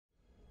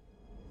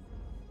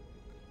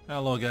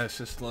Hello guys,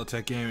 this is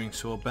Low-Tech Gaming.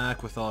 So we're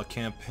back with our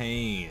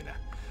campaign.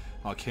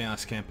 Our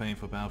Chaos campaign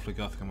for Battlefleet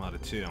Gothic Armada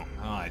 2.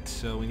 Alright,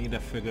 so we need to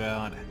figure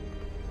out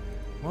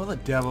where the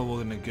devil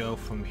we're gonna go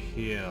from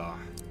here.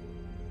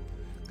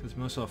 Because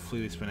most of our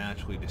fleet has been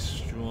actually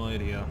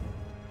destroyed here.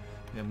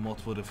 We have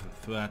multiple different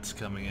threats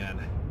coming in.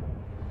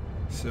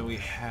 So we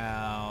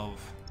have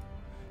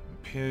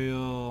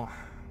Imperial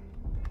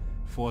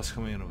force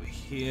coming in over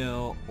here,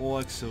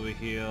 Orcs over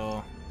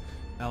here,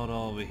 Eldar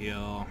over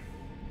here.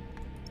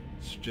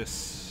 It's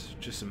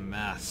just a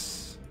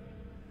mess.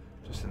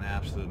 Just an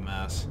absolute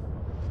mess.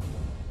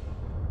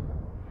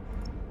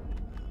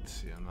 Let's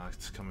see,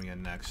 it's coming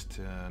in next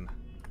turn.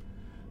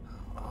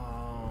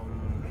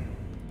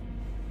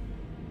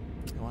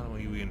 Why don't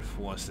we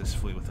reinforce this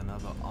fleet with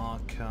another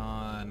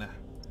Archon?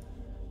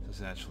 This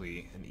is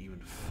actually an even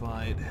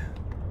fight.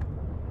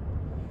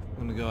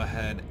 I'm gonna go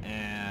ahead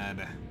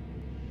and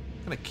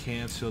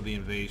cancel the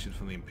invasion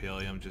from the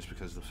Imperium, just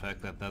because of the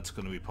fact that that's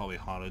going to be probably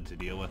harder to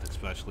deal with,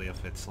 especially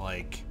if it's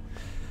like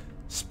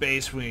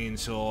Space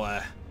Marines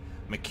or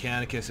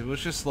Mechanicus. If it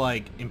was just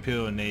like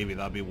Imperial Navy,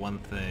 that'd be one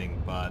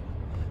thing, but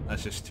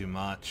that's just too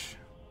much.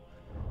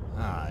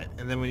 Alright,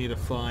 and then we need to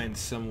find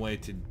some way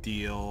to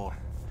deal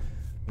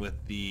with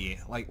the,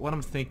 like, what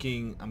I'm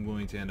thinking I'm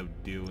going to end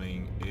up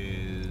doing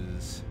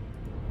is,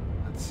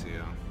 let's see,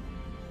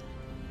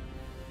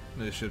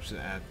 the ships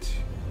at,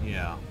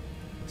 yeah.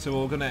 So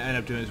what we're going to end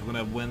up doing is we're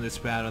going to win this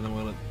battle, and then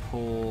we're going to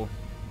pull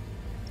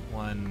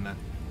 1,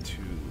 2,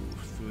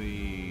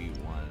 3,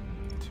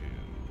 1, 2,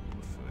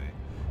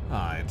 3.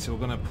 Alright, so we're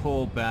going to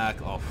pull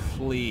back our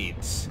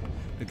fleets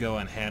to go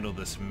and handle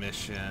this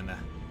mission,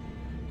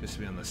 just to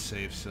be on the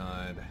safe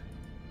side.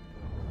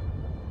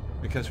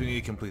 Because we need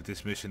to complete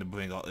this mission to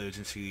bring our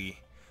urgency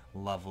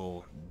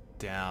level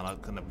down.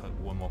 I'm going to put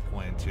one more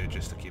point into it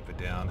just to keep it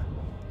down.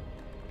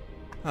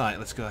 Alright,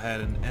 let's go ahead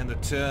and end the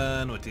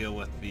turn. We'll deal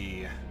with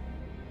the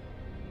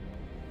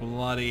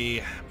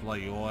bloody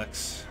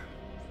orcs.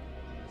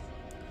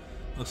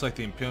 Looks like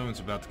the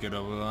Imperium's about to get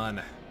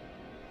overrun.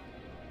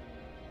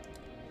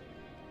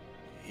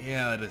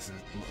 Yeah, it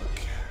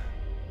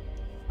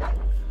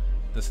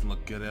doesn't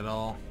look good at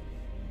all.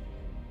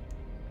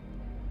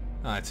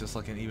 Alright, so it's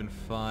like an even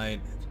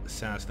fight.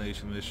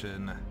 Assassination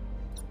mission.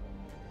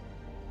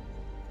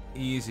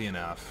 Easy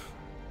enough.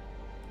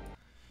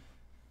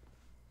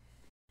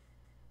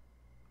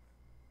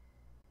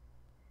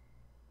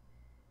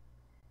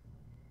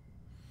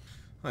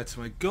 Alright,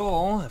 so my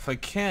goal, if I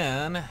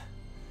can,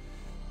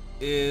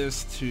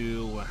 is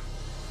to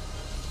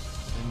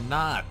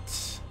not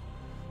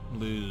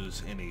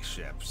lose any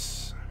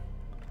ships.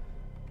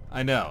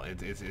 I know,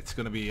 it's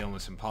going to be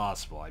almost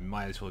impossible. I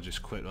might as well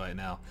just quit right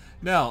now.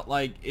 No,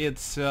 like,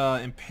 it's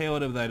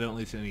imperative that I don't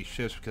lose any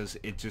ships, because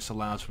it just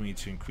allows me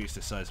to increase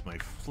the size of my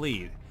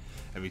fleet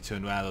every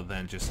turn rather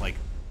than just, like,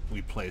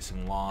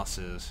 replacing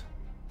losses.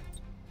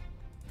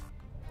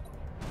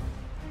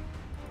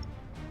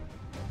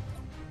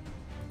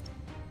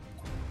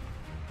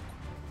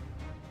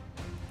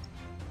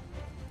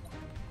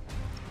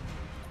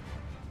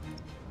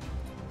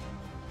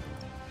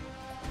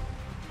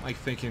 Like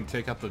thinking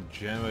take out the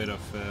generator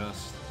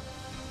first,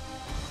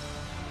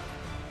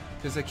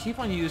 because I keep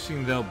on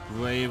using their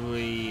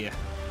bravery,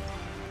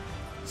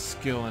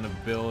 skill, and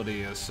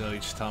ability, so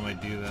each time I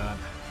do that,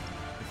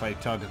 if I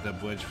target the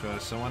bridge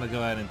first, so I want to go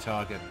ahead and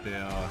target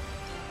their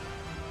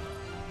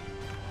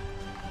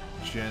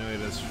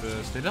generators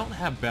first. They don't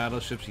have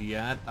battleships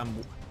yet.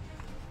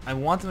 I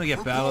want them to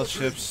get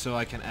battleships so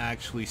I can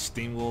actually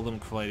steamroll them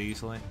quite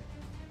easily.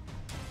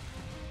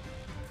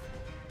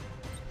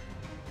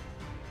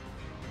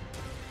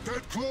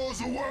 Get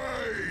claws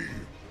away!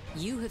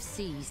 You have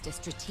seized a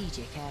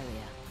strategic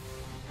area.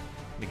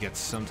 To get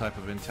some type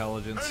of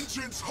intelligence.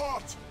 Engines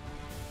hot!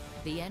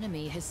 The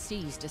enemy has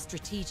seized a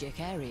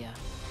strategic area.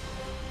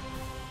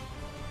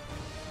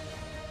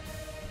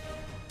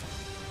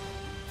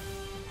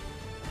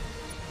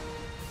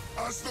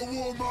 As the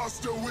War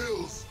Master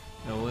wills!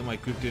 No, really, my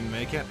group didn't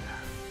make it.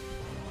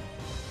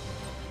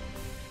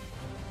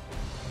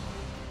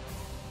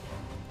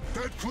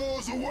 Get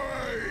claws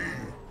away!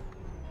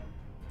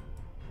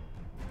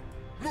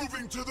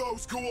 Moving to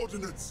those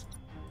coordinates!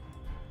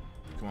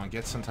 Come on,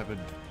 get some type of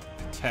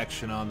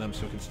detection on them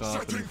so we can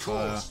start opening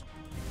fire. Course.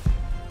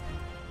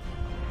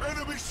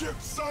 Enemy ship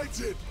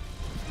sighted!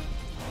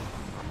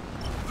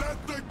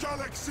 Let the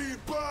galaxy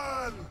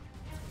burn!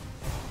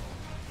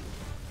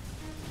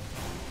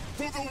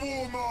 For the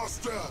War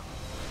Master!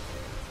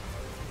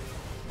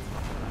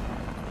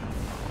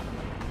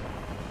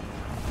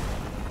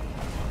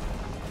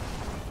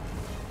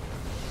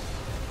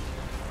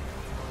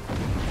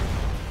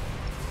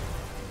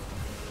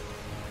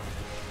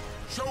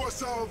 Show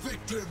us our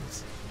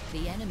victims!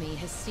 The enemy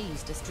has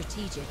seized a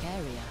strategic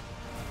area.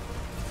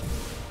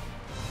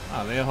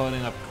 Ah, they're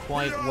holding up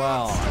quite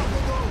well.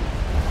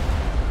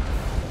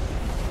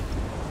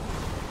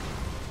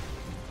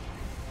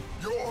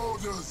 Your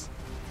orders!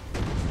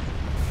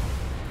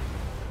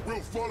 We'll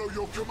follow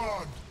your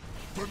command,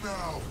 for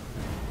now.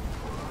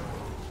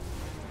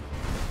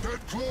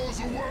 Get claws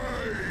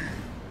away!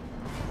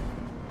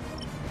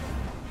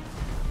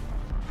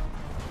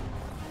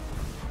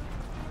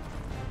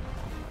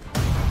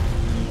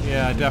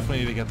 Yeah, I definitely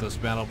need to get those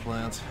battle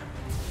plans.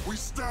 We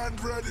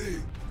stand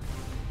ready!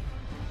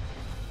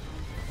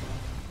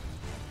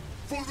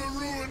 For the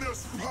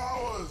ruinous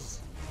powers!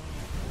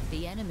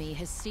 The enemy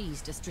has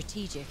seized a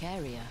strategic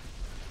area.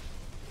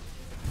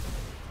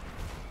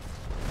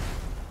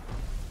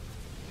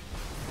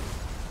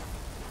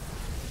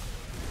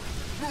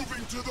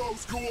 Moving to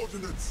those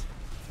coordinates!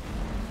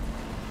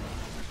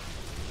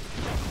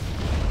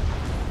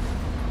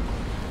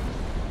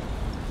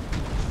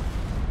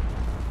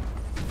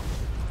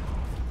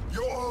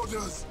 Your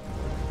orders!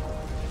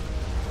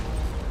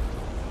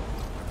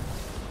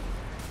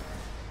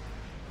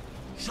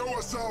 Show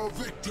us our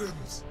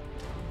victims!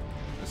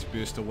 Let's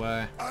boost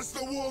away. As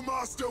the War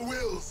Master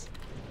wills!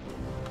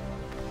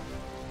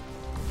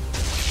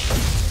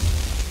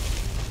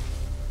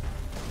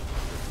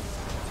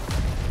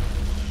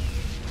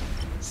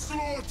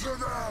 Slaughter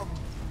them!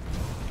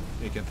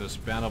 You get those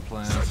battle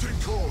plans. Setting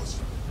course!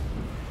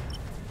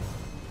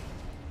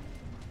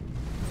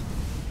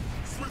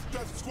 Swift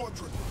Death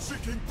Squadron,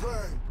 seeking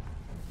prey!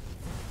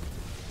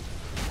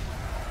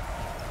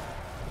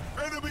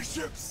 Enemy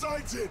ship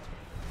sighted!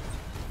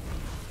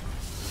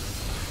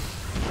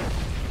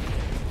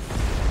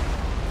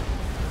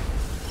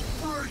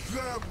 Break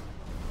them!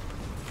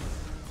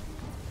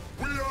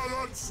 We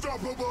are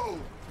unstoppable!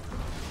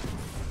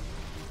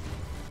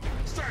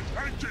 Set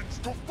engines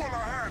to full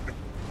ahead!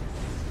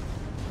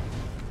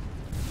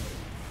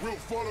 We'll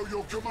follow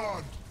your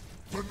command,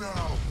 for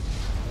now.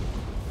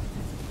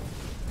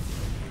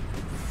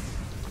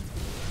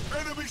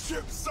 Enemy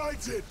ship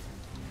sighted!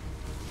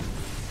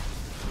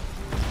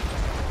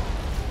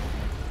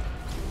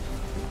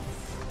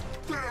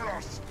 Dare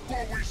us,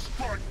 for we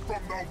strike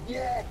from the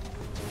warp!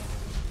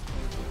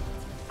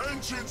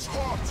 Engines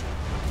hot!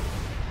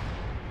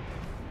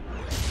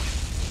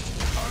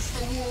 As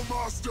the War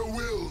Master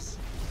wills!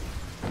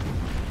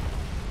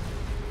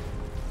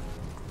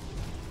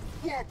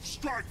 Warp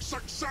strike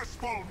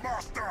successful,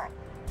 Master!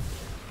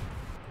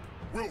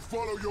 We'll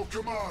follow your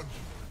command,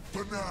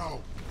 for now.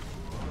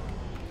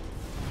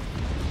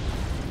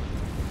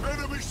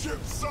 Enemy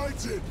ship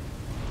sighted!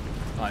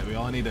 Alright, we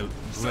all need to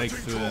break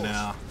Setting through course.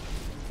 now.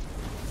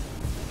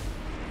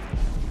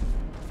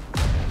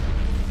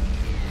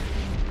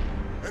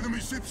 Enemy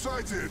ship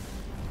sighted!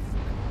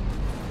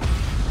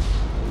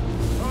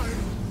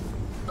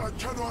 I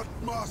cannot,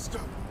 Master!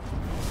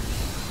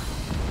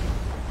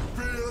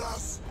 Fear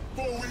us,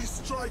 for we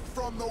strike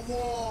from the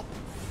warp!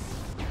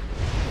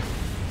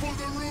 For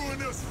the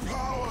ruinous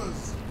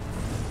powers!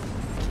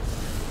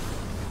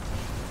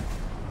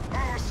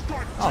 Our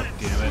strike Oh,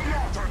 team damn it.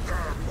 slaughtered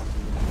them!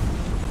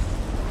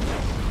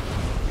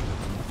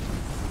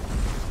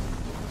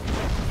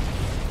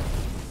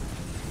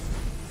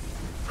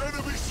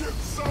 Enemy ship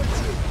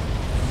sighted!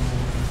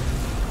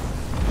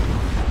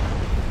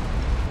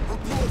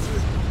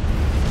 Reporting!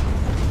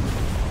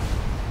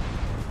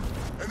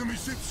 Enemy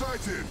ship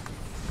sighted!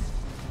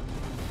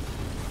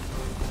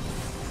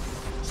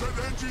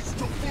 Set engines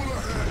to full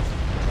ahead!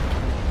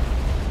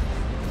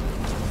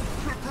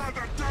 Prepare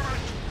the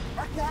damage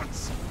at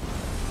once!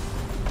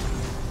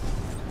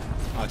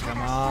 Oh,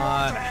 come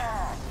on.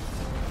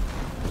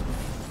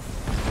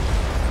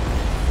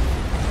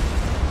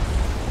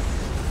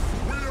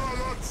 We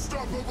are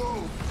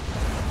unstoppable!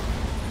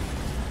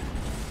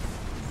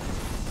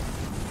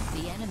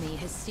 The enemy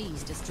has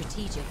seized a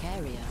strategic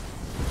area.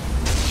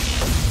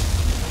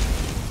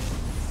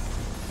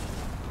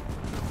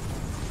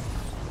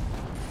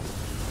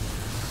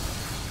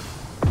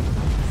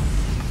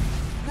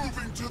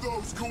 Moving to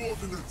those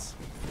coordinates!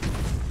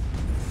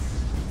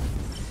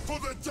 For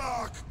the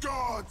Dark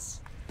Gods!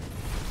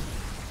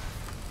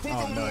 For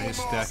Oh the no, War his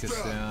stack is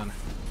Master! down.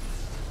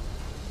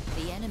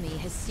 The enemy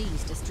has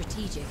seized a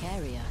strategic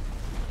area.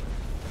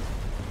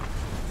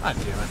 God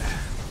damn it.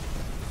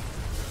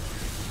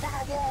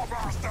 For the War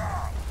Master!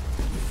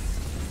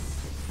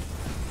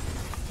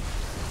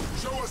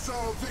 Show us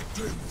our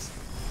victims!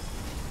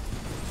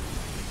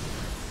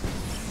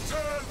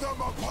 Tear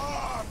them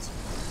apart!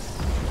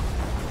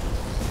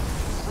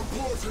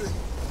 Reporting!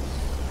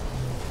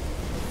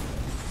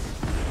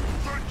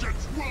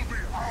 Vengeance will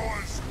be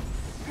ours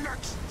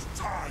next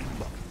time!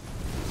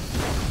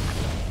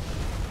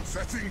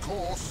 Setting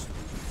course!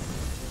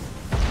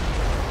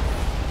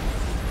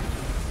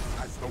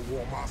 As the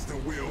War Master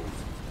wills!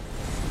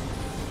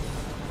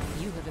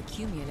 You have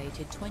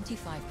accumulated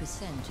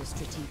 25% of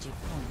strategic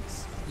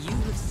points. You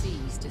have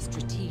seized a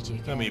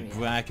strategic Gonna be area.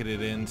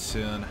 bracketed in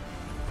soon.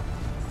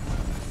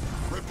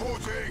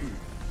 Reporting!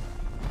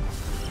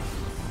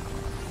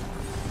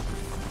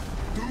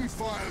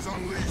 Doomfire's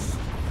unleashed!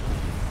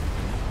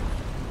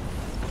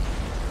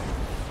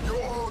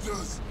 Your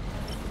orders!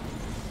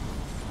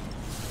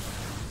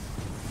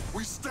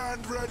 We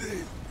stand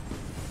ready!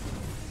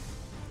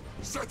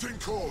 Setting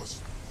course!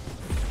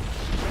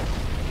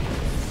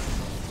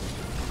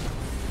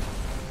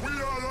 We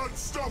are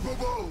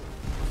unstoppable!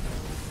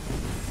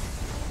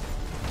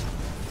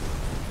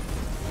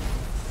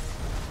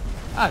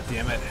 Ah,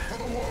 damn it. For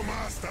the War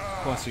Master!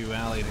 Plus you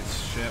allied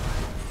his ship.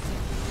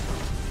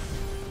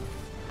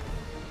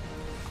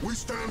 We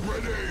stand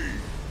ready!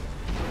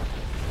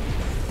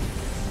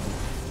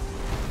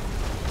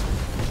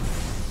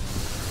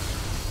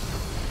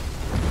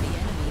 The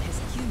enemy has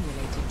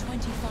accumulated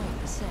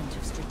 25%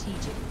 of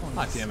strategic points.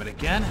 Ah, damn it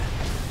again.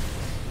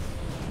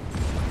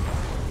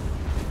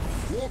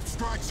 Warp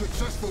strike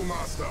successful,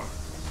 Master!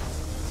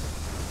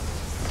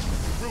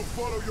 We'll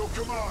follow your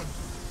command,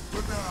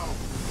 for now.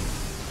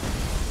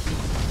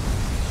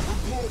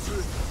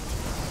 Reporting!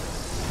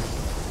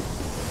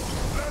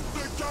 Let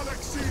the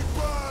galaxy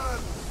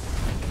burn!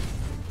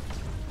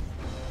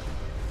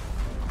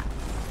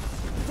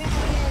 For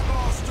the War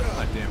Master!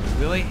 Ah, damn it,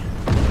 really?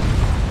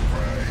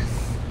 Praise!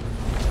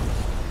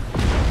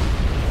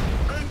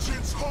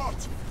 Engines hot!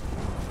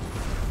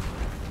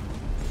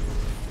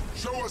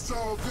 Show us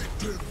our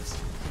victims!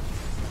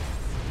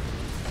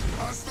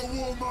 As the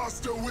War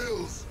Master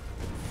wills!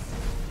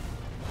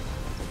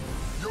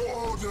 Your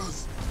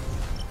orders!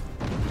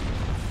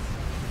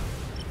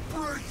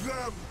 Break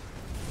them!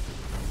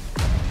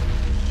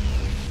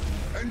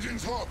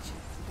 Engines hot!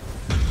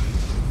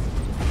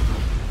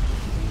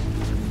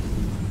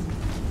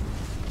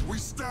 We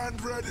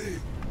stand ready!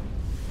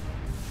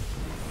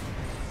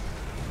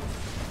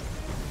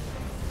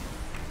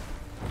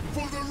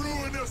 For the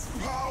ruinous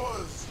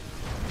powers!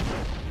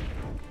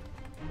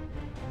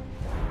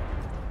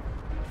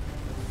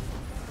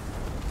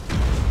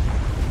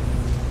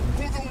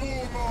 For the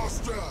War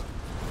Master!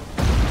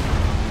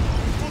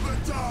 For the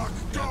Dark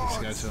These Gods!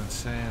 guys are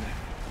insane.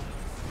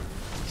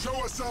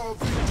 Show us our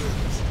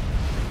victims!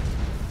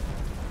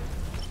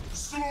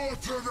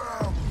 Slaughter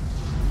them!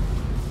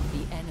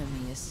 The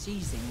enemy is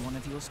seizing one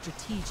of your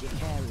strategic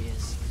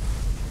areas.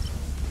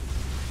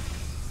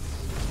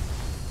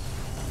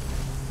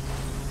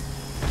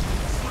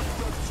 Swift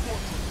Death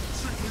Squadron,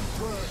 seeking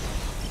prey!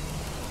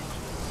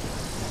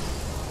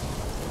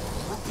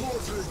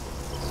 Reporting!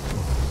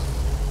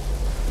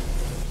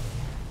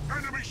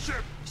 Enemy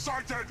ship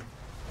sighted!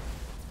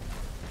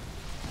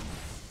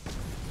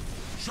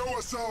 Show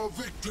us our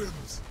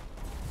victims!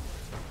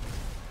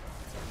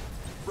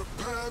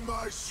 Repair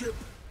my ship,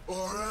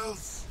 or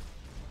else!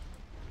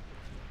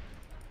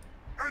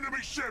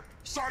 Enemy ship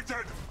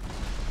sighted!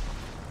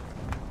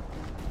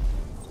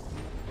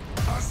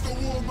 As the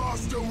War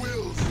Master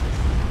wills!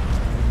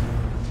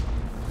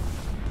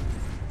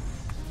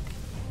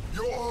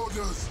 Your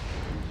orders!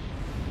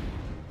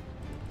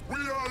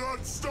 We are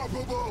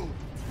unstoppable!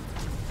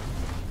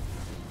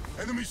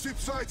 Enemy ship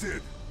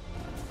sighted!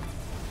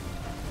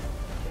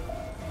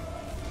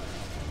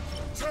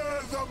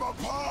 Tear them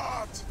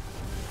apart!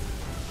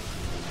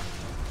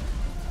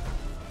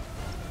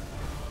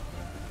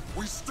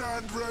 We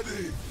stand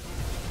ready!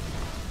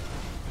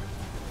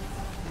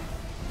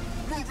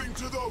 Moving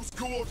to those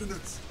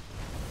coordinates!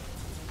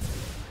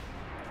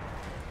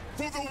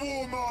 For the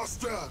War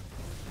Master!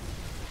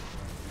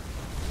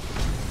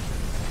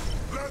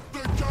 Let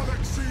the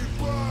galaxy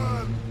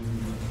burn!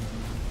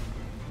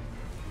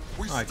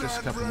 We Alright, just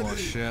a stand couple more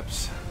ready!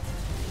 ships.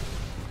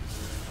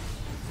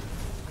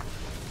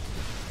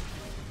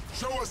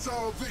 Show us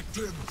our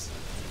victims!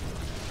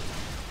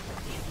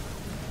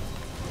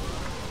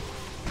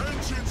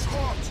 Engines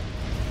hot!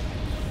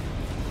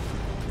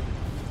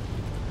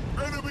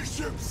 Enemy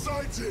ship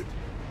sighted!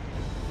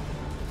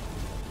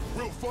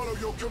 We'll follow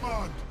your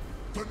command,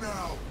 for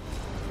now.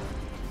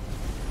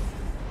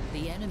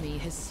 The enemy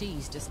has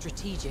seized a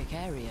strategic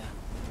area.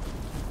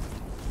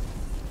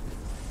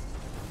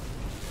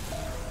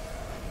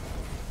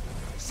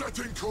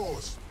 Setting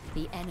course!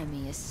 The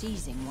enemy is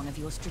seizing one of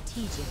your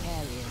strategic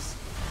areas.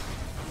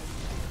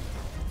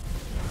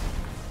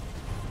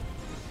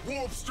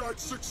 Warp strike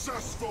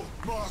successful,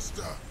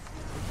 Master!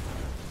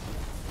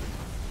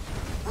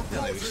 Yeah, they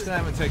Reporting! just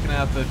haven't taken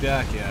out the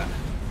deck yet.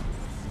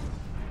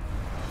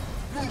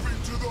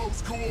 Moving to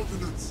those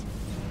coordinates!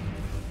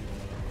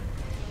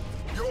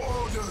 Your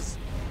orders!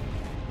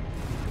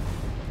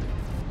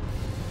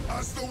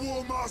 As the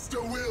War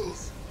Master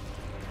wills!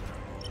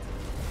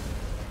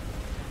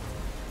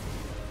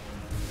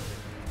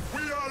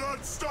 We are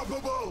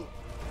unstoppable!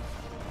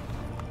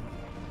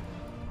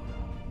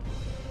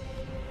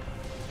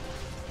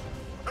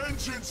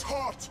 Engines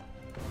hot!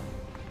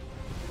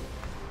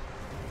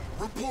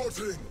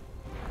 Reporting!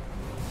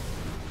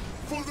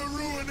 For the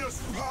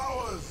ruinous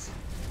powers!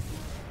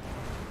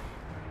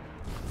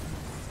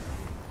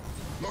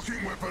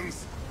 Locking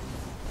weapons!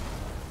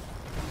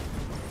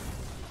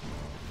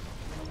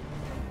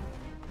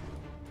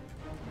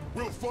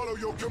 We'll follow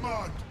your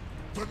command,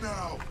 for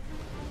now!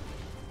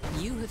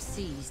 You have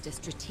seized a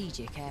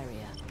strategic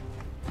area.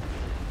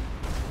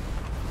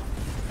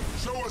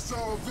 Show us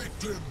our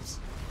victims!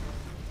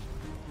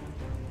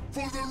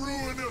 For the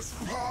ruinous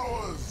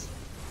powers!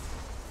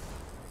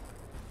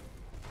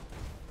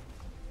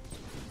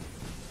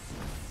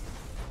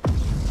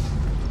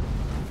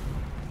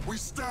 We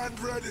stand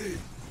ready!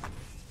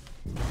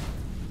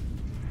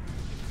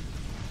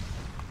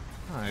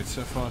 Alright,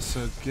 so far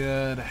so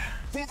good.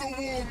 For the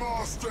War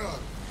Master!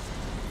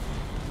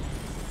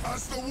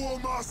 As the War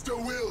Master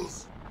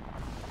wills!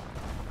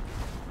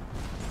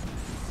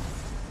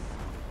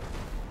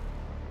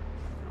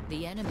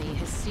 The enemy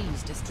has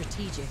seized a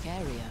strategic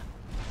area.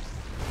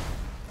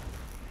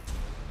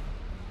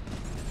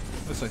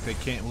 Looks like they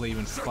can't really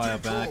even fire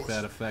back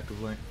that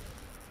effectively.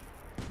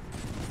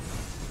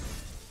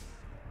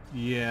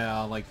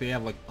 Yeah, like they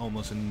have like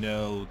almost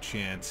no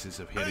chances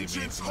of hitting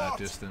me from that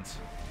distance.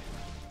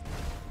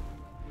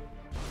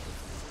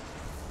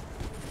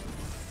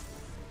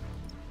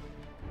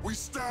 We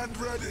stand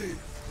ready!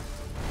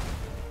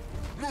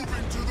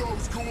 Moving to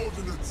those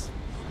coordinates!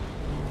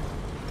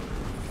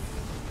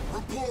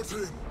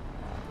 Reporting!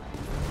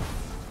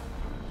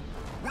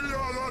 We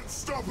are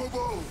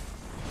unstoppable!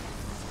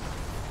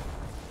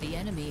 The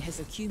enemy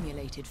has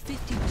accumulated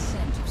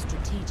 50% of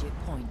strategic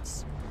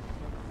points.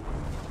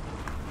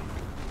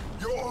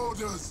 Your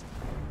orders!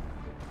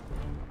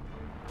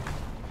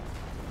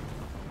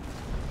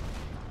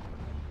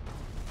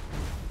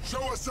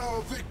 Show us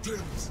our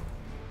victims!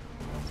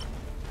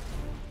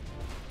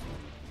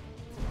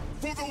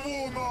 For the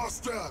War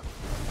Master!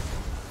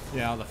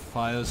 Yeah, the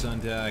fire's on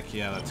deck.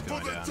 Yeah, that's For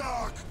going the down.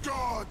 Dark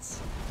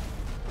Gods!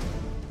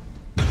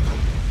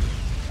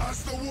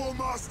 As the War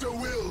Master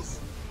wills!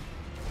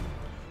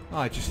 Oh,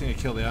 I just need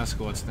to kill the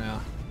escorts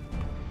now.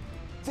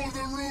 For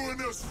the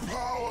ruinous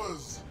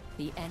powers!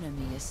 The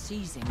enemy is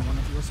seizing one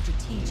of your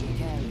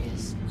strategic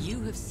areas.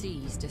 You have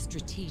seized a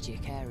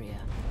strategic area.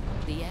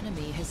 The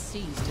enemy has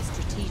seized a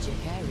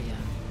strategic area.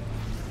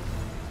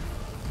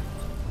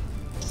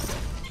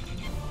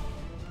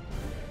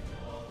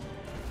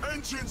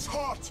 Engines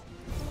hot!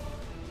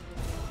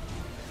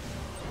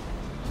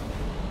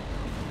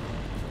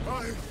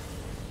 I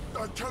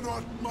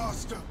cannot,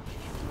 Master.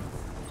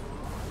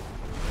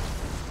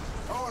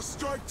 Our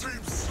strike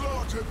team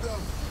slaughtered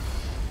them.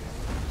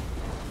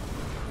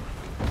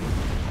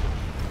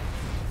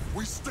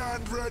 We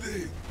stand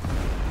ready.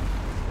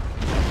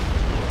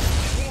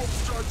 Warp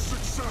strike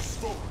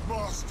successful,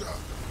 Master.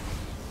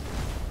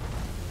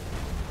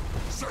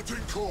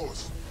 Setting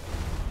course.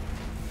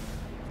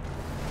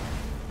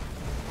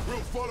 We'll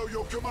follow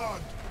your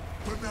command,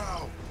 for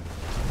now.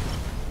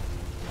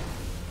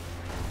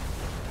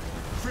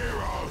 Fear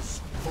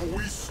us, for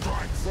we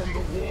strike from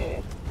the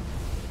warp.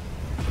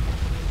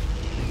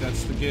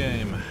 That's the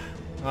game.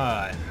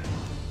 Alright.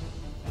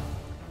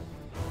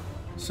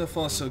 So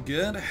far so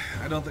good.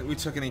 I don't think we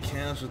took any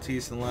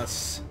casualties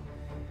unless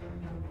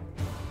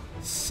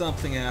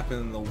something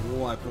happened in the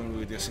warp when we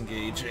were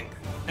disengaging.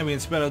 I mean,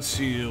 it's better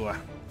to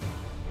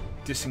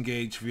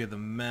disengage via the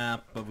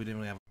map, but we didn't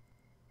really have...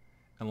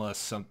 Unless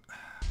some...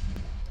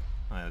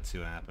 Alright, let's see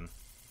what happened.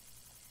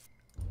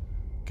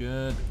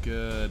 Good,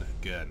 good,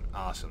 good.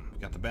 Awesome. We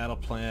got the battle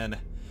plan,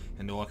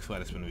 and the orc flight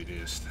has been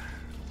reduced.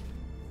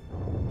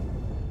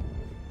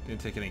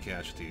 Didn't take any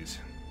casualties.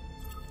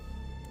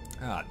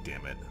 Ah,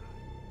 damn it.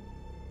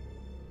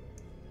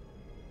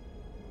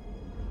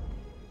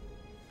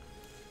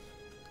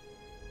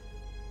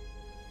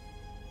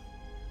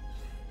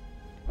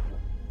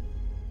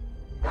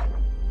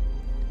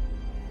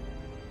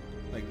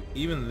 Like,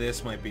 even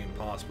this might be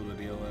impossible to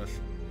deal with.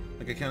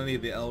 Like, I kind of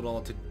need the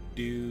Eldar to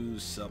do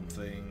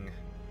something,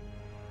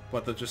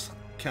 but they're just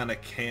kind of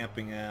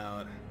camping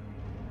out.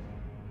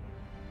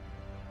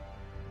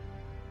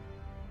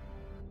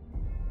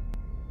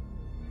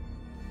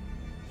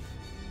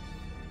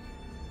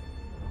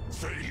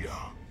 Failure.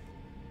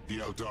 The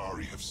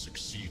Eldari have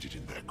succeeded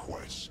in their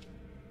quest.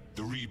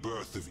 The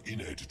rebirth of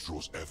Ined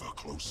draws ever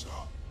closer.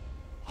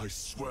 I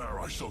swear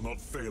I shall not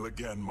fail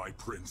again, my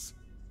prince.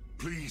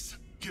 Please,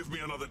 give me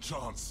another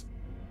chance.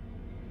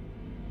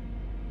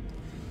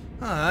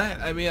 Alright,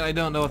 I mean, I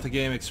don't know what the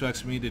game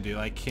expects me to do.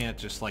 I can't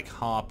just, like,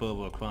 hop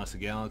over across the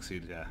galaxy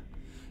to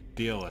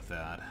deal with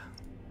that.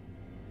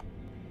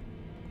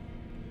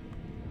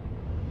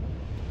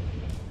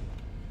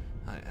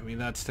 I mean,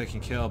 that's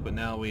taken care of, but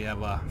now we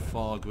have a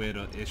far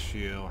greater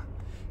issue.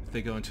 If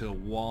they go into the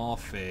wall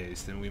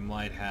phase, then we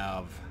might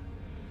have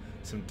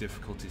some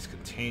difficulties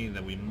containing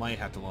them. We might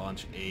have to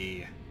launch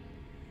a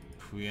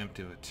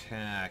preemptive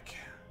attack.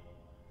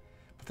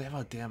 But they have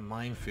a damn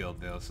minefield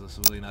there, so there's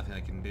really nothing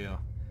I can do.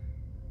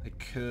 I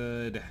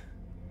could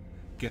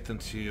get them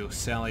to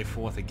sally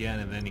forth again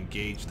and then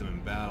engage them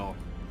in battle.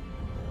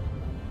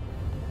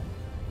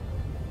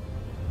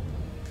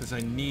 Because I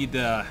need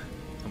to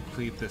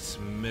complete this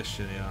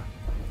mission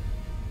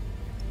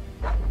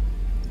here.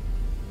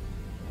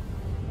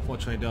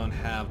 Fortunately, I don't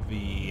have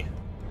the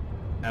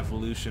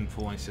evolution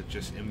points that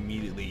just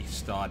immediately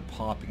start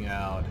popping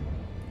out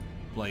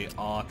like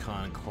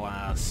Archon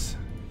class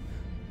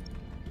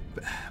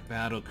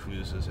battle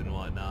cruisers and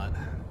whatnot.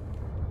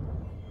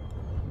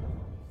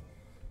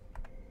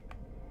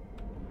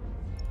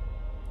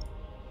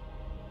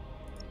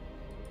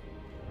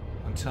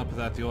 On top of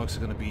that, the orcs are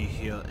going to be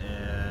here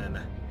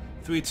in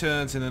 3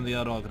 turns, and then the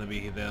other are going to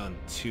be there in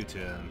 2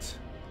 turns.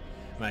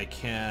 And I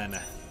can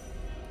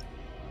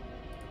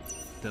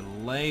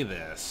delay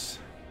this,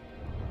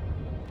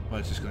 but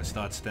it's just going to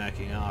start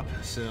stacking up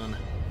soon.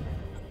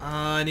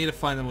 I need to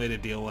find a way to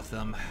deal with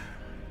them.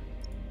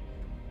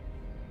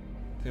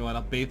 Tell you what,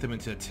 I'll bait them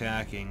into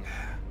attacking.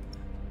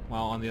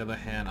 While on the other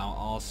hand, I'll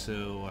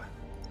also...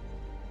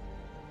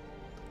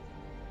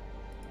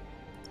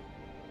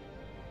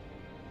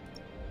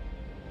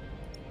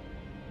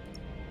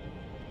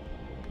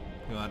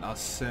 Tell you what, I'll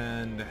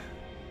send...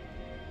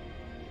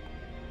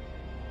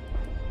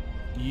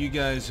 you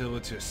guys over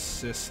to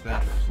assist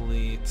that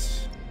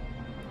fleet.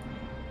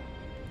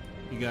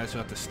 You guys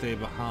will have to stay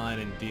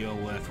behind and deal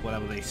with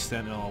whatever they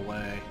send our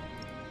way.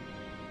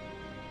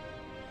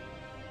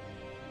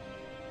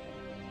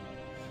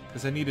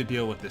 Because I need to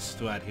deal with this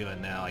threat here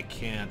and now. I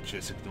can't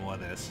just ignore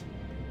this.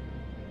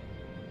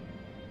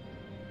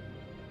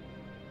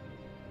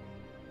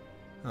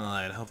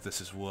 Alright, I hope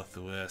this is worth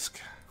the risk.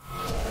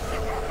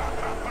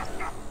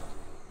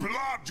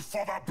 Blood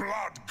for the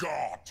blood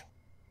god!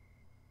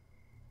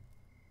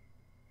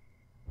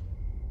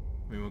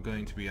 I mean, we're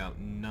going to be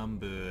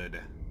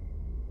outnumbered.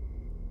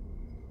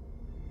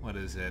 What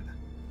is it?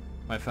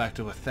 By a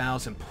factor of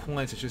 1,000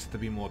 points, it's just to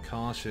be more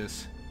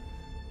cautious.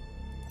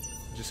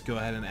 Just go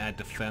ahead and add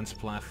defense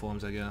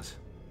platforms, I guess.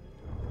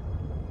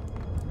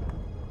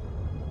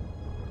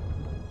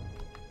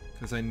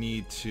 Because I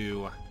need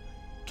to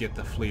get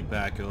the fleet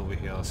back over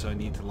here, so I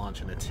need to launch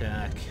an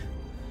attack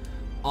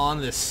on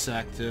this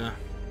sector.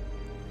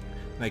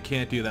 And I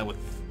can't do that with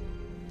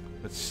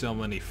so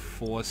many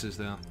forces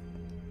there.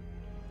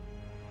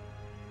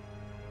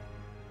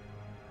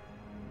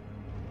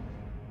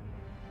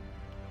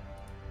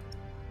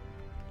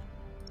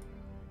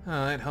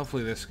 Alright,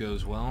 hopefully this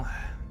goes well.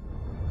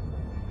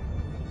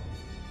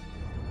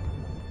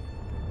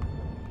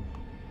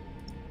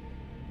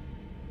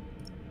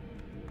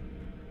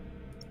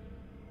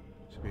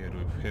 Should be able to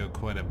repair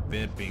quite a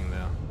bit being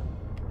there.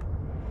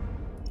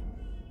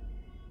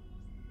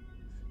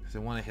 Because I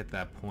want to hit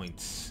that point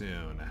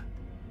soon.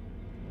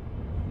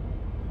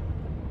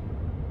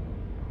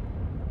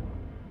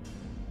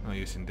 No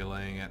use in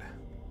delaying it.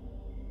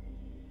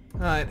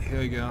 Alright, here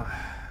we go.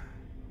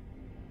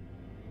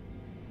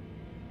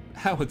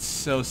 That would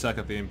so suck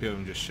if the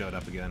Imperium just showed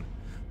up again.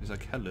 He's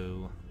like,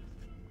 hello.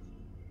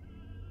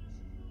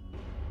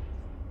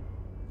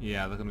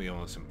 Yeah, they're gonna be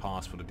almost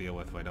impossible to deal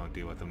with if I don't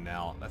deal with them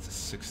now. That's a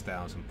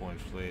 6,000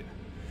 point fleet.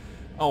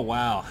 Oh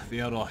wow,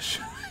 the outlaw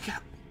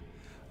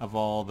of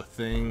all the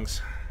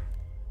things.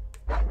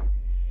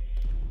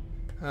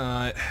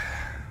 Alright.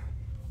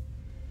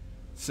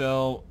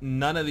 So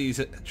none of these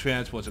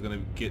transports are gonna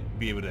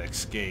be able to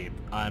escape.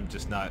 I'm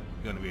just not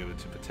gonna be able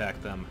to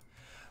protect them.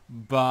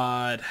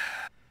 But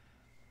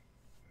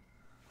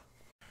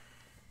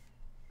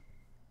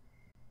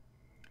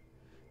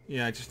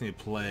yeah, I just need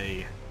to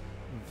play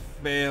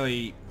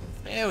very,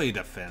 very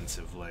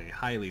defensively,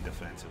 highly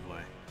defensively.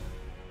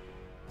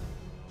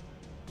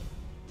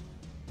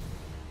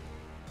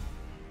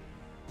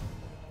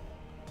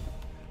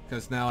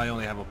 Because now I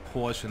only have a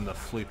portion of the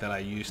fleet that I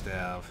used to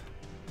have.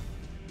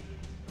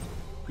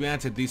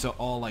 Granted, these are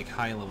all like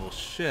high-level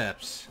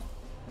ships.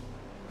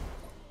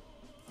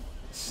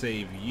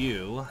 Save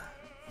you.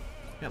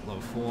 Yep,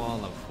 level 4,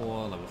 level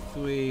 4, level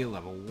 3,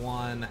 level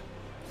 1,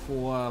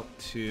 4,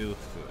 2,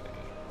 3.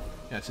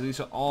 Yeah, so these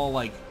are all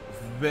like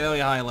very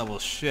high level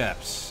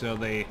ships, so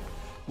they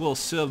will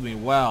serve me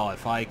well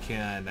if I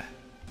can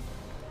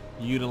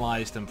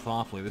utilize them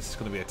properly. This is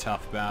going to be a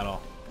tough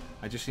battle.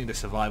 I just need to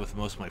survive with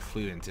most of my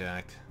fleet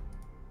intact.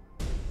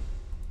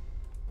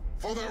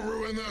 For the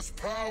ruinous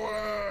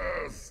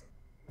powers!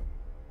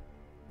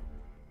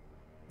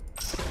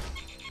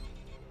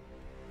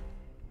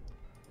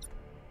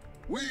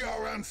 We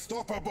are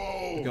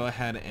unstoppable! Go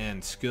ahead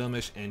and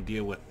skirmish and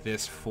deal with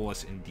this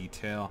force in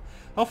detail.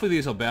 Hopefully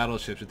these are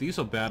battleships. If these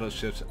are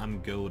battleships,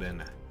 I'm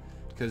golden.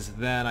 Because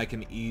then I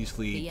can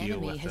easily deal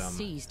with them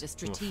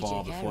from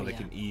afar before they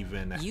can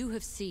even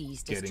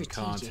get in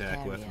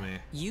contact with me.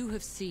 You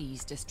have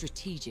seized a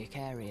strategic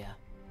area.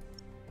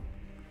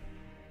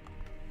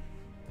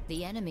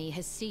 The enemy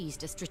has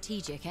seized a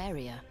strategic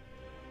area.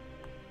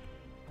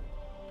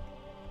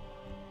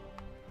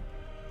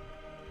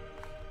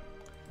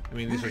 I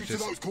mean, these are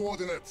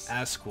just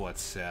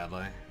escorts,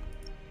 sadly.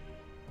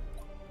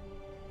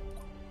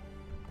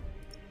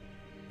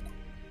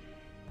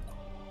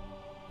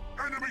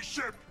 Enemy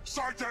ship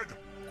sighted!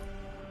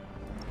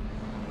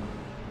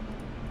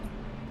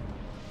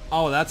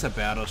 Oh, that's a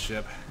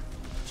battleship.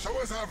 Show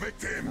us our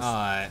victims!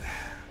 Alright.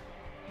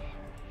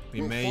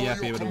 We may yet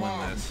be able to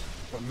win this.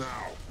 For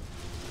now.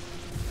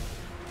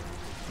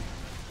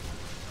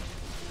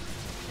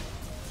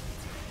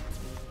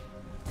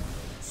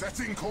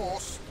 Setting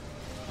course.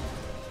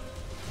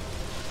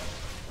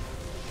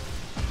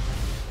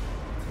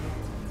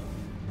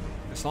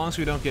 As long as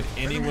we don't get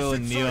anywhere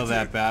near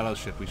that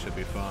battleship, we should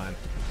be fine.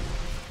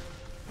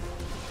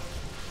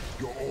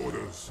 Your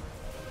orders.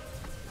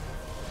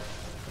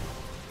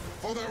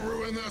 For the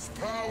ruinous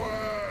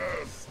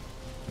powers!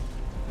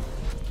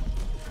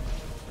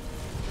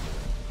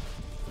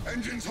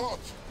 Engines hot!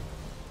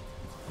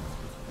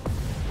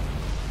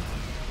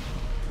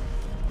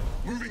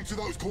 Moving to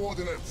those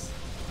coordinates.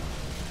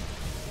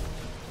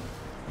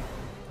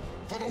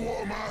 For the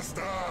War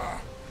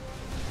Master!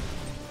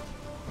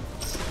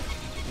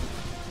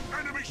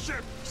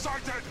 ship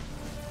sighted!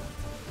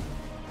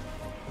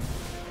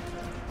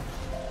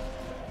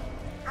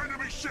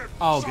 Enemy ship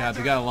Oh sighted. god,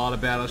 they got a lot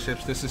of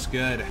battleships. This is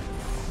good.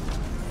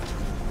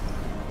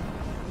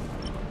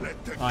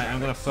 Alright, I'm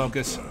gonna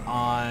focus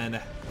on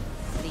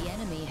The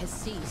enemy has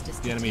seized a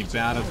the enemy strategic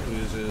battle area.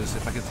 cruisers.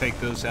 If I can take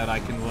those out, I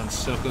can run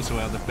circles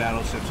around the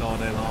battleships all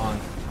day long.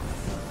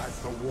 As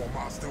the War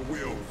Master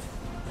wills.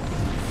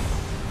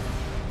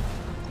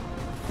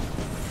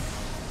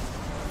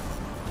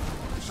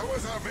 Show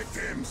us our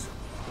victims.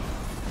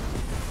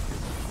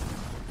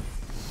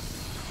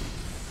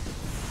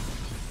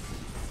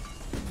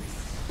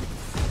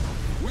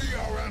 We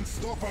are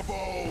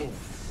unstoppable.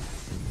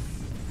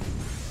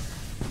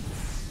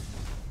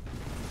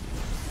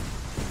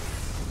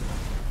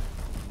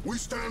 We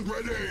stand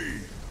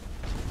ready.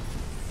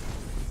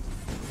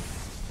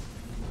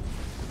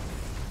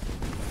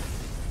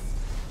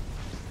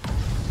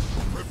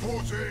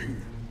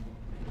 Reporting.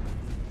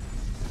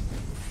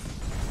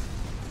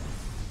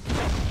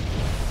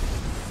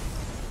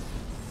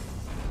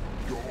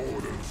 Your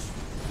orders.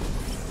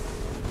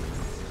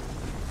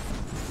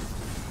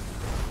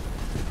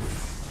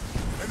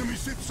 Enemy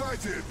ship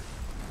sighted.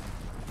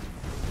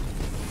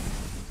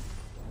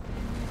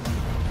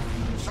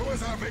 Show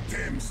us our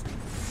victims.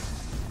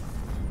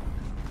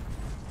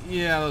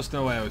 Yeah, there's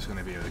no way I was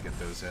gonna be able to get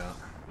those out.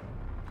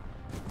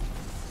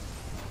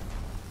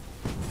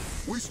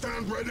 We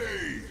stand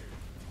ready.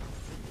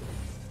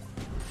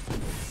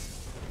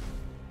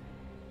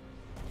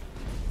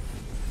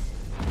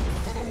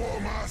 For the War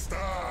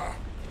Master.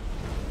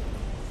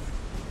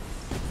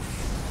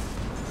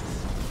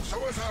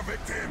 Show us our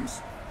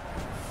victims.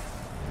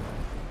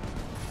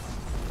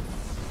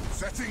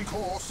 Setting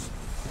course.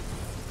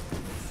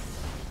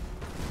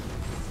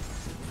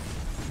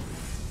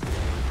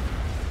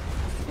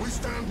 We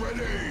stand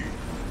ready.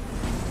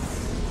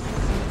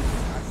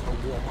 As the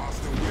War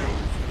Master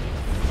wills.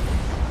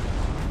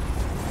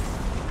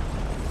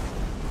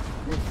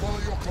 We'll follow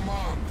your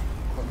command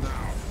for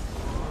now.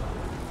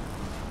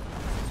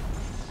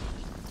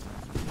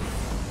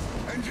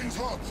 Engines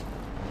hot.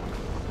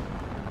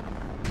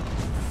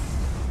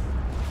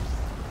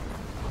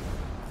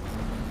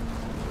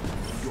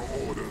 Your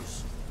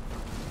orders.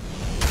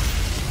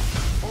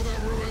 For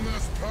the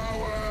ruinous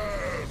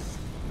powers!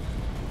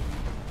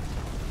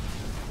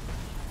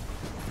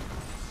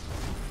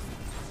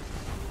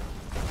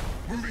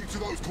 Moving to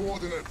those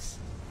coordinates.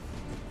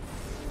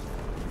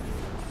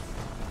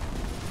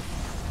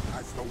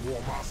 As the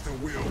War Master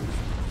wills.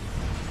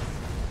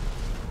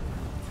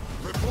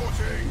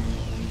 Reporting.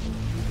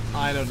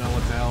 I don't know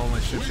what the hell my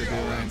ships We are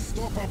are doing.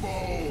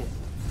 unstoppable.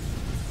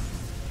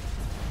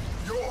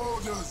 Your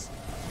orders.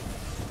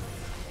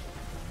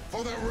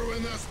 For the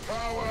ruinous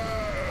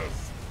powers.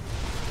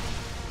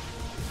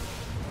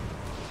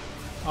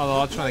 Although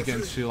I'll try to get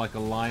into like a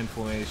line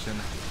formation.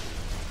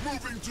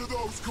 Moving to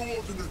those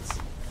coordinates.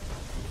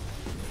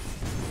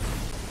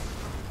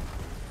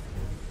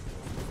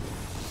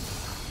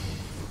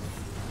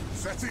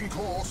 Setting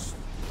course.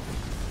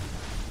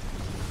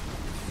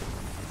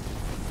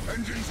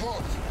 Engines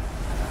hot.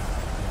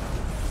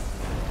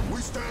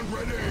 We stand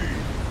ready.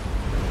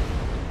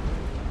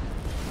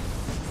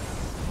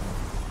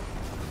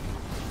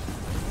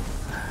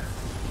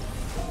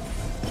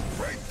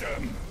 Break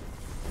them.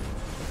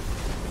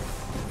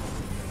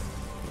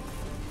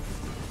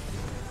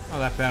 Oh,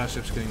 that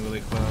battleship's getting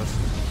really close.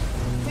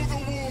 For the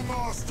War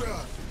Master.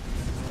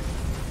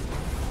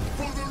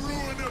 For the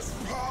ruinous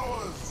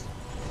powers.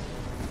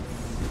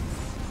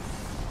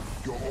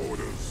 Your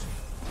orders.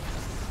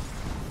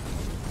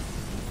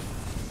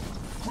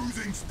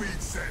 Cruising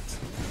speed set.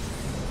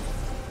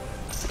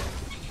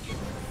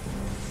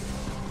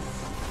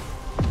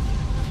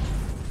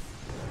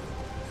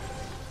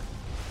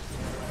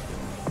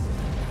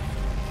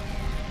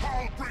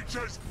 Hull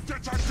breaches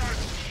detected!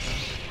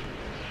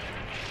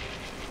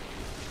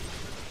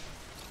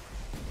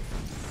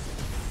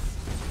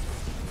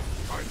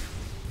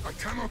 I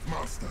cannot,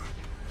 Master.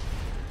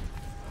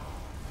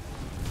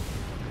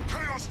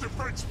 Chaos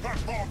defense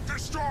platform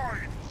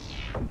destroyed!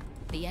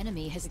 The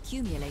enemy has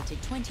accumulated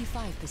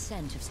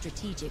 25% of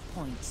strategic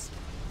points.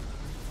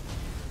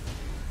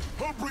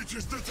 Hull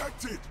breaches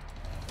detected!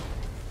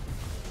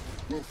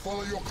 We'll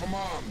follow your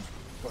command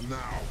for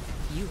now.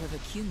 You have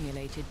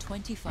accumulated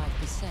 25%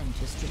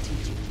 of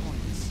strategic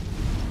points.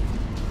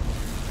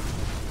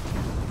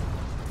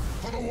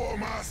 For the War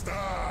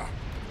Master!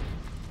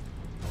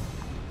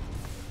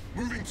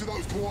 Moving to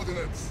those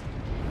coordinates.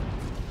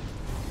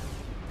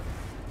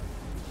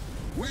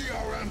 We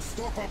are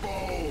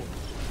unstoppable!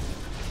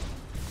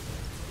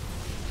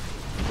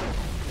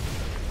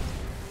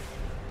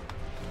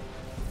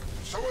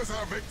 Show us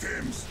our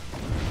victims!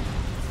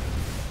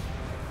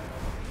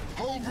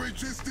 Hull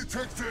breaches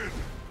detected!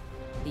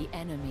 The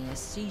enemy is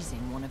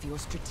seizing one of your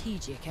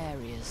strategic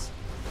areas.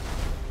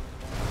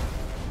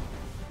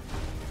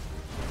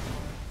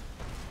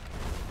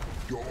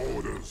 Your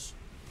orders.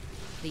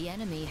 The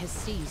enemy has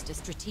seized a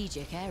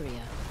strategic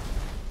area.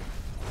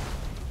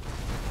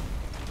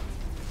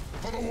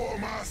 For the War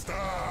Master!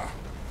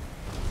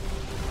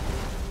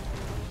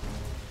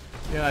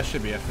 Yeah, that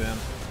should be FM.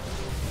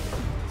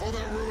 For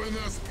the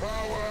ruinous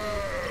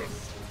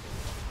powers!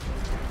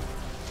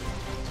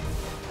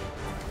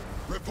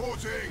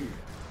 Reporting!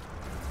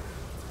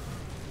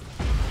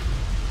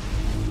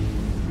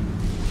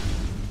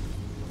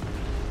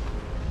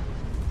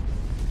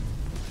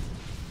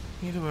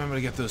 Need to remember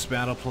to get those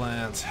battle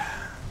plans.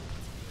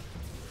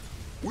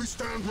 We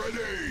stand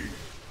ready!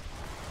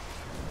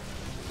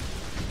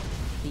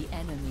 The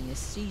enemy is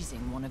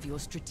seizing one of your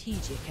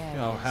strategic areas.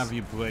 I'll have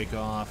you break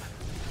off.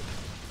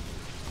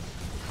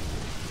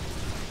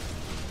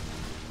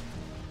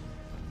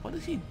 What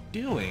is he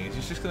doing? Is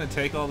he just gonna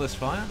take all this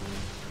fire?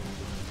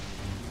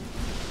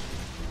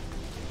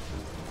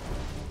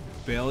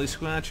 Barely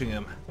scratching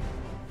him.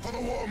 For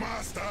the War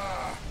Master!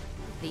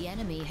 The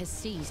enemy has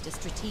seized a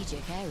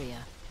strategic area.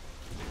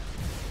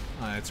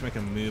 Alright, let's make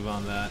a move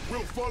on that. We'll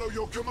follow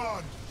your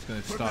command! He's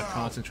gonna start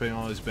concentrating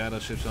all his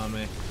battleships on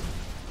me.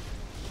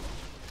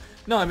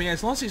 No, I mean,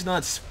 as long as he's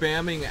not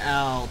spamming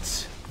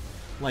out,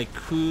 like,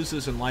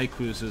 cruisers and light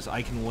cruisers,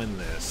 I can win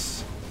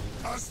this.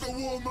 As the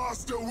War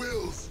Master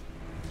wills!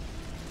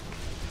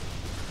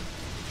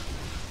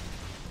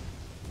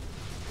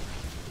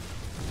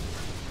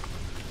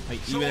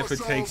 Like, even if it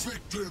takes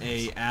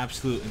a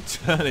absolute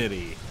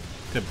eternity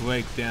to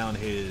break down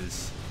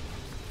his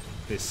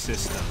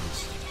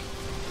systems.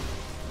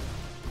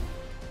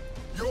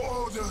 Your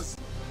orders!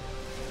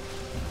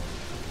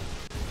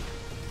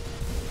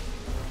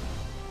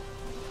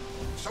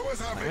 Show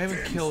us our I haven't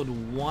victims.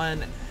 killed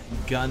one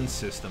gun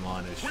system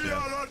on his We ship.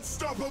 are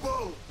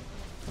unstoppable!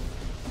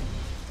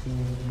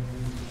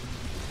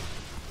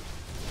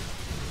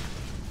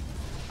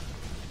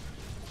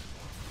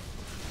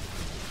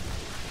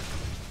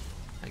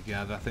 My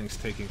god, that thing's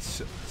taking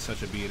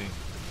such a beating.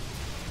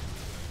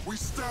 We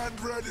stand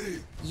ready!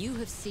 You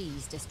have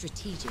seized a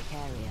strategic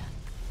area.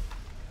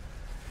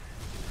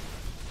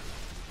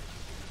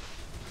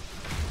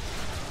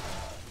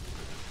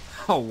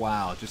 Oh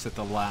wow, just at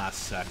the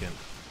last second.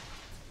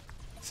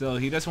 So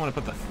he doesn't want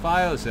to put the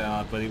files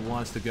out, but he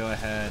wants to go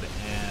ahead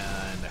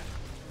and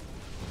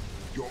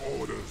Your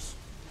orders.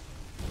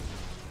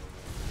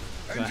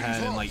 go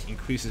ahead and like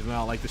increase his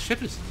morale. Like the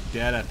ship is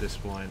dead at this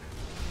point.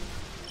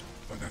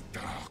 For the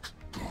dark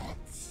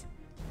gods.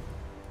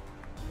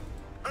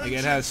 Like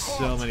it has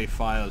so many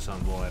files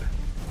on board.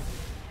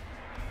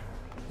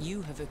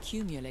 You have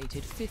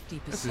accumulated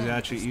 50%. This is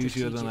actually of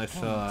easier than I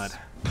strategic thought.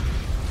 points.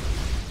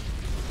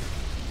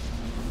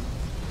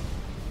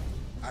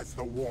 As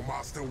the War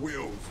Master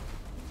wills.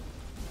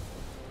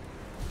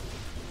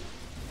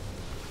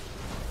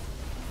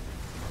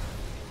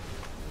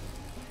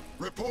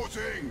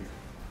 Reporting!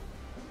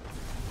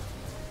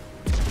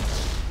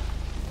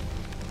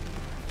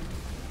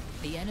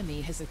 The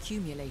enemy has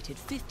accumulated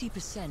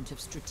 50% of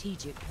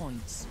strategic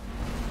points.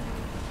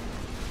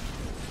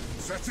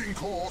 Setting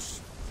course.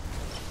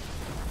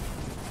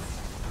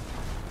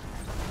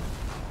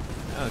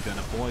 Oh,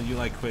 gonna boil you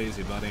like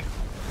crazy, buddy.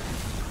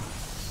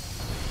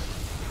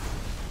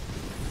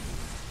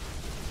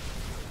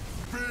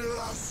 Fear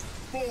us,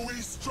 for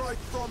we strike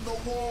from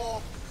the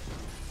war.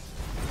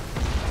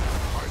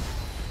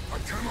 I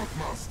cannot,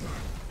 Master.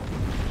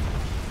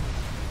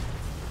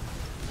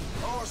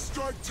 Our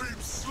strike team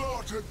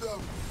slaughtered them.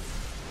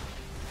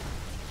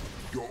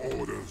 Your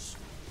orders.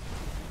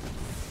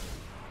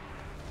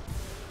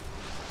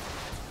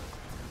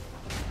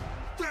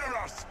 Fear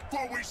us,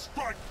 for we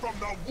strike from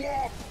the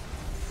warp.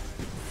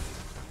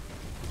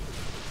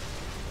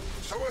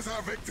 Show us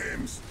our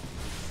victims.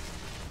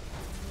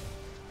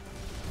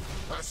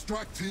 Our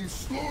strike team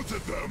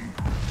slaughtered them.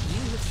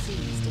 You have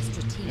seized a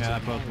strategic Yeah,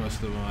 that broke area. most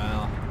of the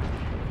morale.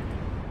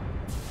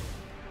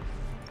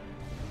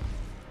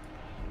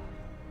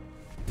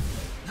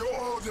 Your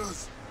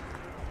orders.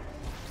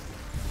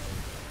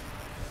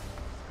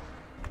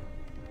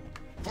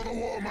 For the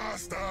War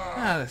Master.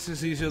 Ah, this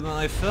is easier than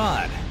I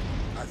thought.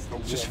 As the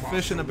Just War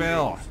fish in a Master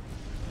barrel. wills.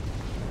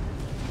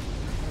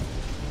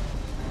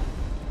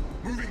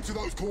 Moving to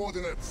those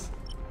coordinates.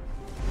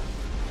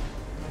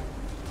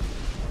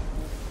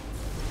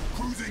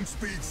 Cruising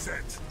speed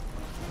set.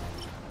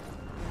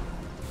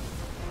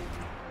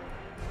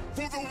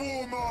 For the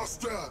War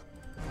Master.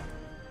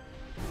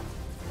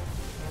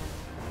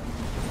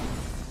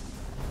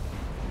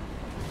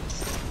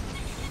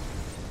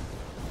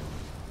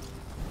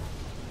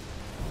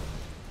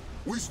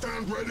 We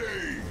stand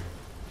ready.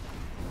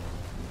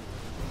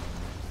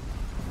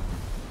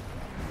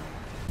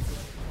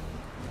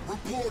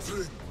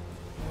 Reporting.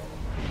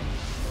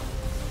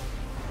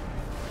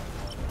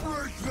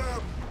 Break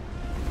them.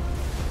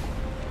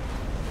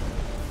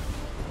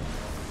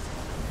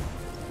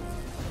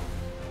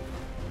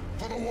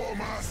 For the War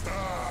Master.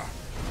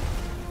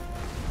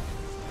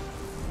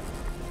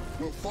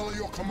 We'll follow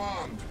your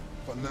command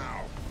for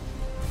now.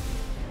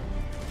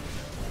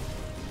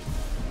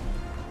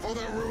 For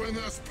the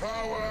ruinous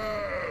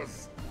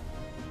powers!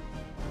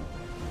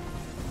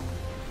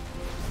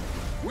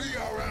 We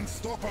are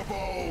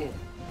unstoppable!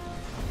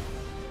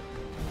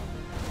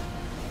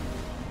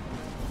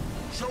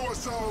 Show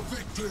us our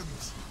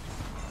victims!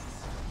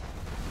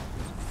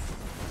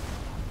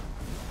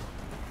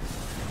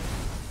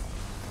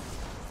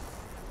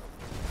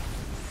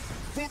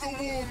 the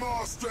War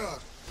Master!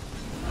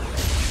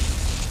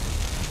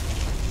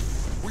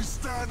 We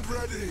stand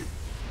ready!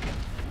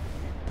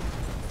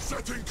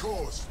 Setting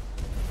course!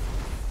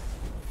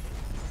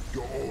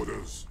 Your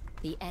orders.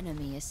 The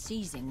enemy is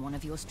seizing one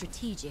of your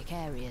strategic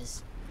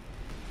areas.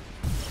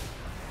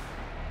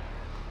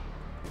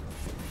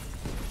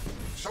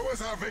 Show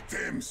us our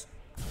victims!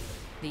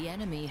 The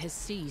enemy has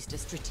seized a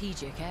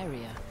strategic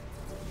area.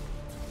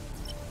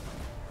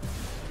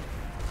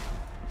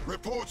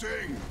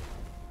 Reporting!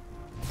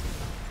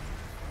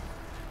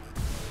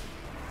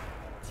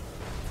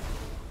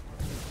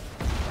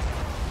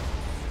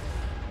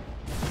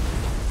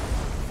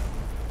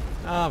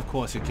 Of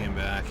course he came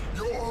back.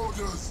 Your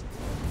orders!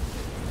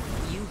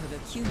 You have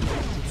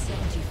accumulated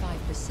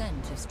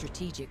 75% of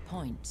strategic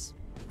points.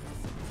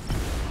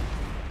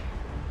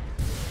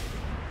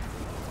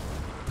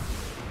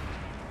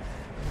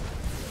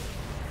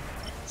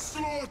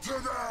 Slaughter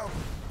them!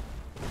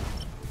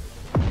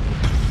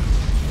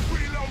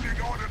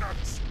 Reloading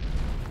ordnance!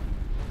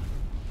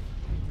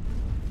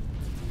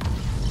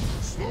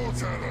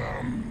 Slaughter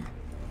them!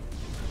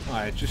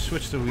 Alright, just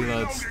switch to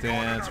reload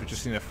stance. We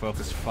just need to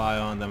focus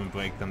fire on them and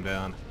break them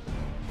down.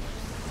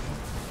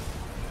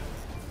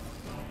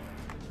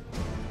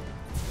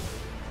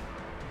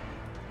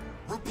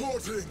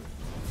 Reporting!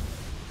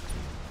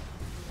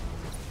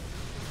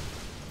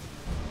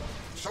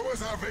 Show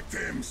us our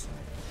victims!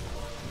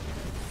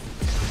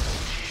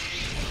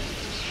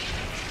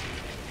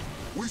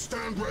 We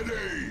stand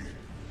ready!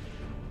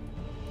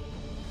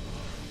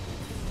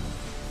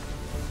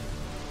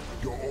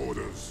 Your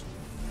orders.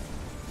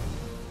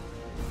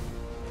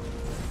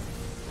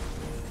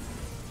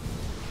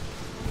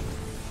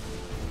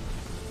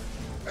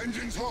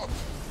 Engines hot!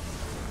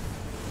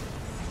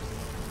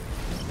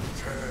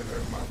 Tear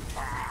them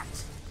apart!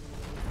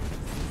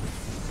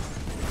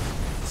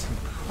 It's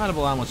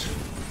incredible how much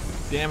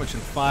damage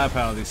and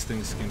firepower these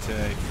things can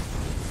take.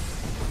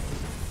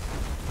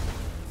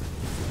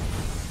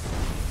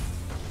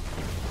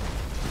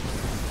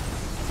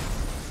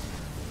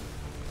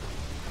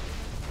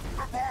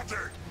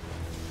 Reporting!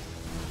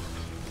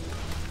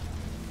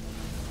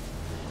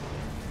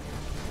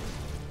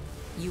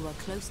 You are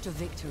close to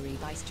victory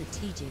by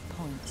strategic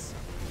points.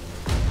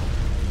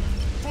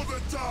 For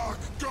the Dark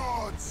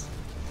Gods!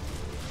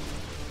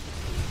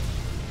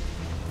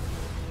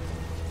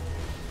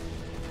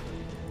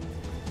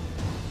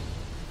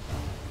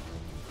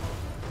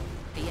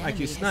 The Like, enemy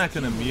he's has not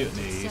gonna accumulated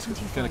mutiny, he's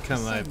gonna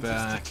come right 75% of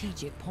back.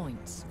 Strategic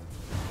points.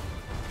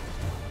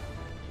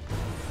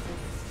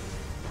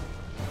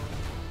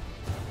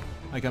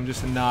 Like, I'm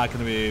just not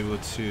gonna be able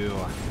to...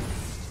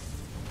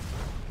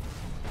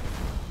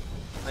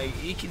 Like,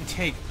 he can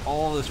take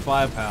all this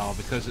firepower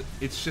because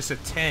it's just a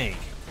tank.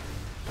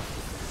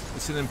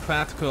 It's an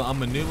impractical,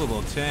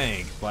 unmaneuverable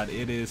tank, but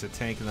it is a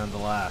tank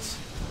nonetheless.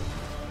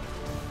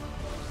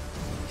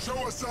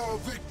 Show us our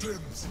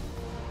victims!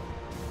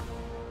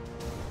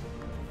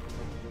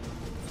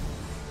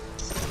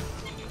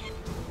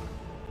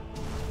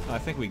 I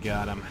think we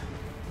got him.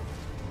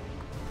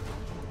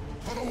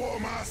 For the War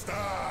Master!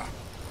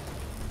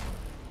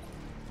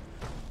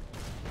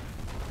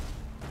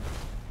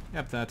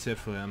 Yep, that's it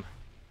for him.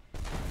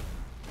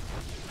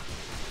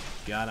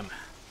 Got him.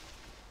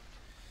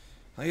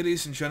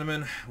 Ladies and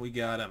gentlemen, we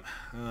got him.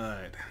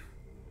 Alright.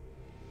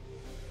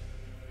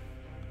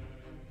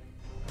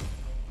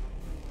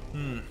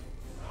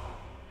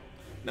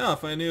 No,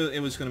 if I knew it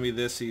was going to be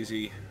this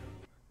easy.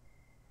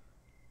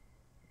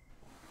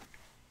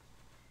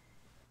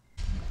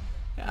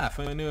 Yeah, if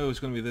I knew it was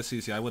going to be this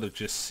easy, I would have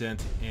just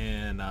sent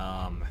in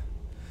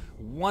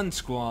one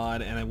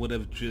squad and I would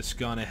have just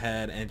gone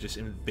ahead and just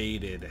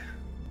invaded.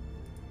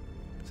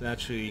 So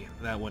actually,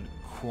 that went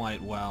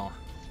quite well.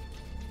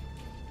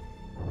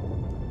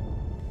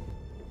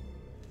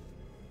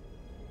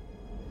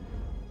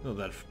 Oh,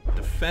 that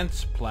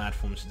defense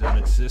platforms don't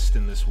exist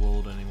in this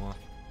world anymore.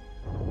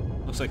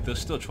 Looks like they're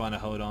still trying to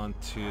hold on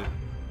to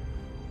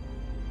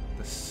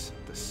the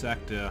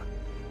sector,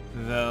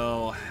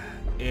 though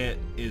it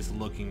is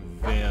looking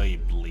very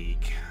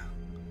bleak.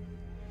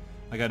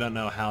 Like, I don't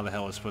know how the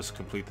hell we're supposed to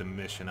complete the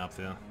mission up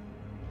there.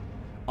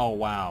 Oh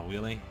wow,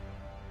 really?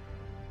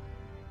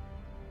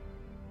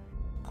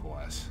 Of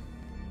course.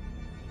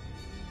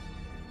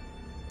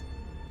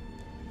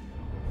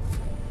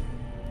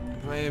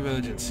 Brave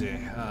urgency.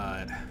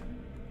 Alright.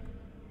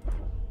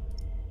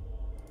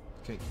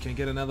 Can I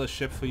get another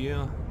ship for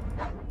you?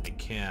 I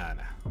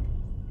can.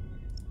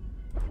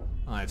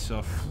 Alright, so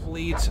our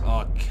fleets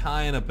are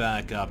kind of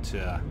back up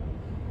to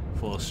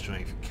full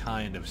strength.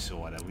 Kind of,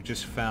 sort of. We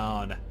just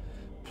found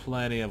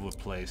plenty of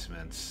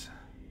replacements.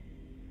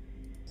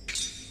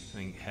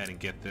 Let me go ahead and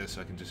get this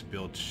so I can just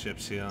build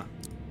ships here.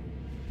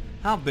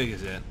 How big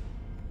is it?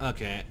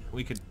 Okay,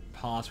 we could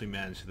possibly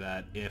manage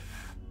that if...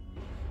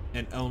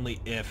 and only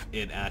if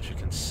it actually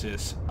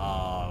consists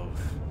of...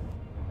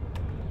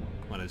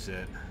 what is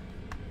it?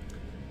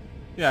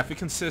 Yeah, if it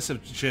consists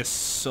of just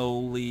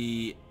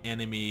solely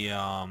enemy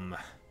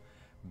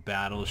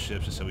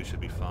battleships, so we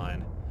should be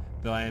fine.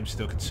 Though I am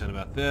still concerned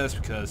about this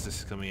because this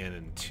is coming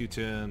in 2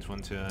 turns,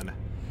 1 turn,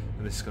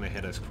 and this is going to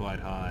hit us quite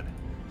hard.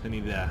 So I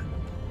need to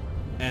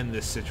end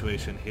this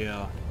situation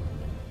here.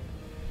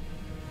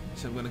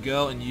 So I'm going to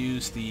go and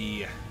use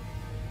the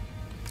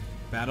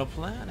battle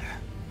plan.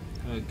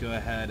 I'm going to go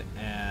ahead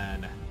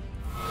and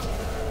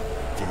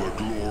For the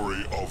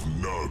glory of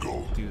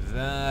Nurgle. do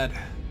that.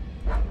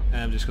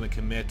 And I'm just going to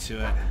commit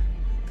to it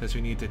because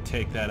we need to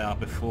take that out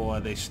before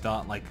they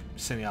start like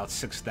sending out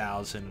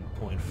 6,000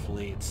 point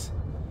fleets.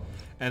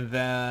 And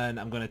then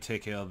I'm going to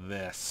take care of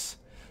this.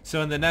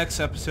 So in the next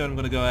episode, I'm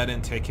going to go ahead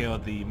and take care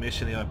of the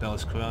mission here at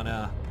Bellis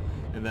Corona.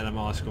 And then I'm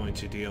also going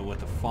to deal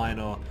with the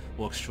final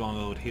Orc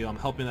Stronghold here. I'm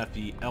hoping that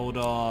the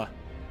Eldar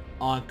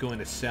aren't going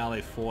to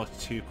sally forth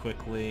too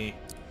quickly.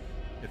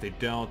 If they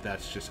don't,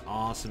 that's just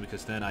awesome,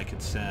 because then I can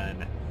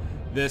send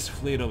this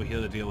fleet over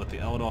here to deal with the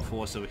Eldar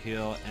force over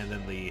here, and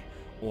then the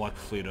Orc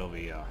fleet over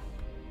here.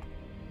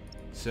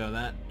 So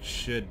that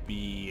should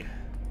be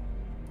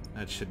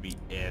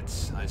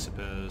it, I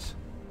suppose.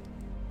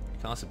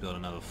 Can also build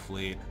another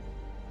fleet.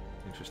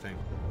 Interesting.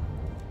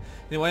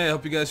 Anyway, I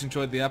hope you guys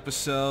enjoyed the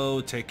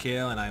episode. Take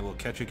care, and I will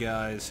catch you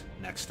guys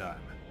next time.